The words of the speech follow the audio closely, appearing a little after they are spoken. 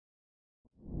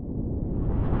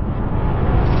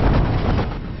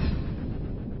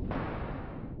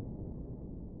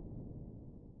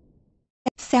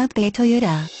South Bay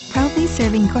Toyota, proudly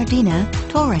serving Gardena,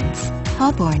 Torrance,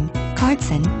 Hawthorne,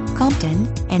 Carson, Compton,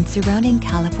 and surrounding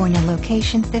California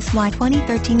locations. This Hwy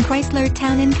 2013 Chrysler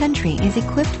Town Country is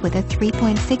equipped with a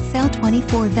 3.6L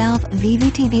 24-valve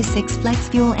VVT V6 flex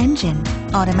fuel engine,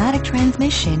 automatic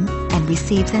transmission, and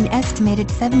receives an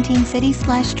estimated 17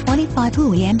 city/25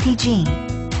 Hwy MPG.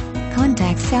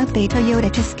 Contact South Bay Toyota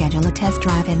to schedule a test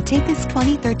drive and take this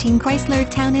 2013 Chrysler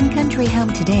Town Country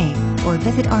home today, or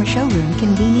visit our showroom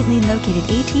conveniently located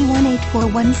at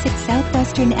 18416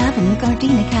 Southwestern Avenue,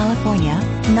 Gardena, California,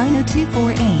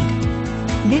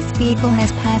 90248. This vehicle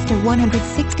has passed a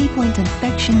 160-point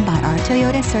inspection by our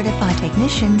Toyota certified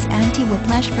technicians.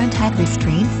 Anti-whiplash front head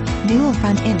restraints, dual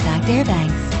front impact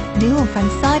airbags, dual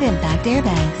front side impact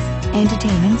airbags,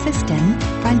 entertainment system,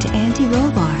 front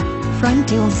anti-roll bar, front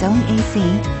dual zone AC,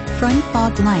 front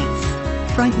fog lights,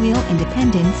 front wheel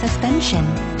independent suspension,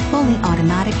 fully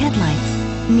automatic headlights,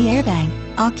 knee airbag,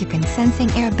 occupant sensing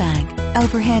airbag,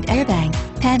 overhead airbag,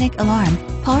 panic alarm,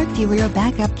 ParkView Rear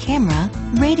Back-Up Camera,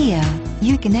 radio,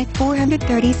 Uconnect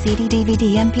 430 CD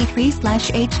DVD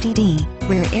MP3/HDD,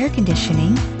 rear air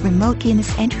conditioning, remote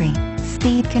keyless entry,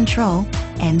 speed control,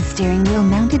 and steering wheel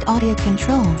mounted audio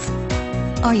controls.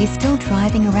 Are you still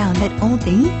driving around that old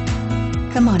thing?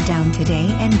 Come on down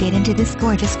today and get into this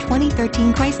gorgeous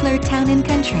 2013 Chrysler Town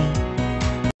Country.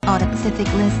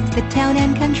 AutoPacific lists the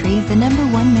Town Country as the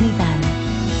 #1 minivan.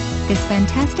 This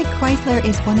fantastic Chrysler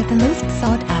is one of the most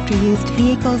sought-after used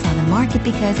vehicles on the market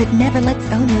because it never lets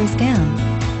owners down.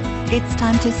 It's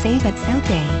time to save at South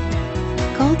Bay.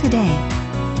 Call today.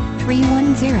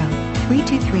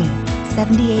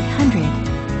 310-323-7800.